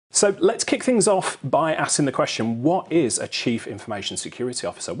So let's kick things off by asking the question, what is a Chief Information Security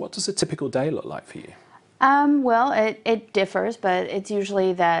Officer? What does a typical day look like for you? Well, it differs, but it's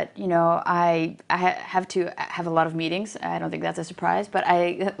usually that, I have to have a lot of meetings. I don't think that's a surprise, but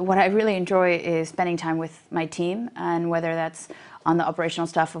what I really enjoy is spending time with my team, and whether that's on the operational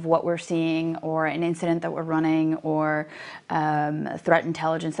stuff of what we're seeing, or an incident that we're running, or threat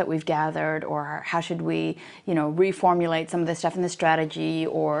intelligence that we've gathered, or how should we, reformulate some of the stuff in the strategy,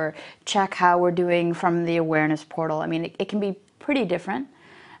 or check how we're doing from the awareness portal. I mean, it can be pretty different,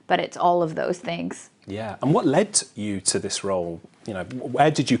 but it's all of those things. Yeah, and what led you to this role?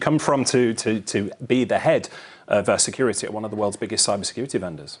 Where did you come from to be the head of security at one of the world's biggest cybersecurity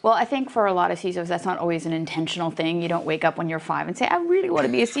vendors? Well, I think for a lot of CISOs, that's not always an intentional thing. You don't wake up when you're 5 and say, I really want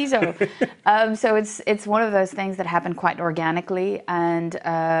to be a CISO. So it's one of those things that happened quite organically, and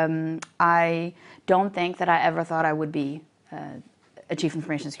I don't think that I ever thought I would be a Chief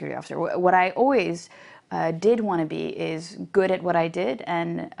Information Security Officer. What I always did want to be is good at what I did,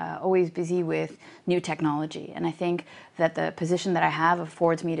 and always busy with new technology. And I think that the position that I have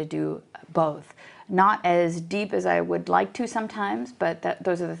affords me to do both. Not as deep as I would like to sometimes, but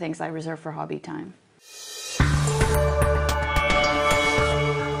those are the things I reserve for hobby time.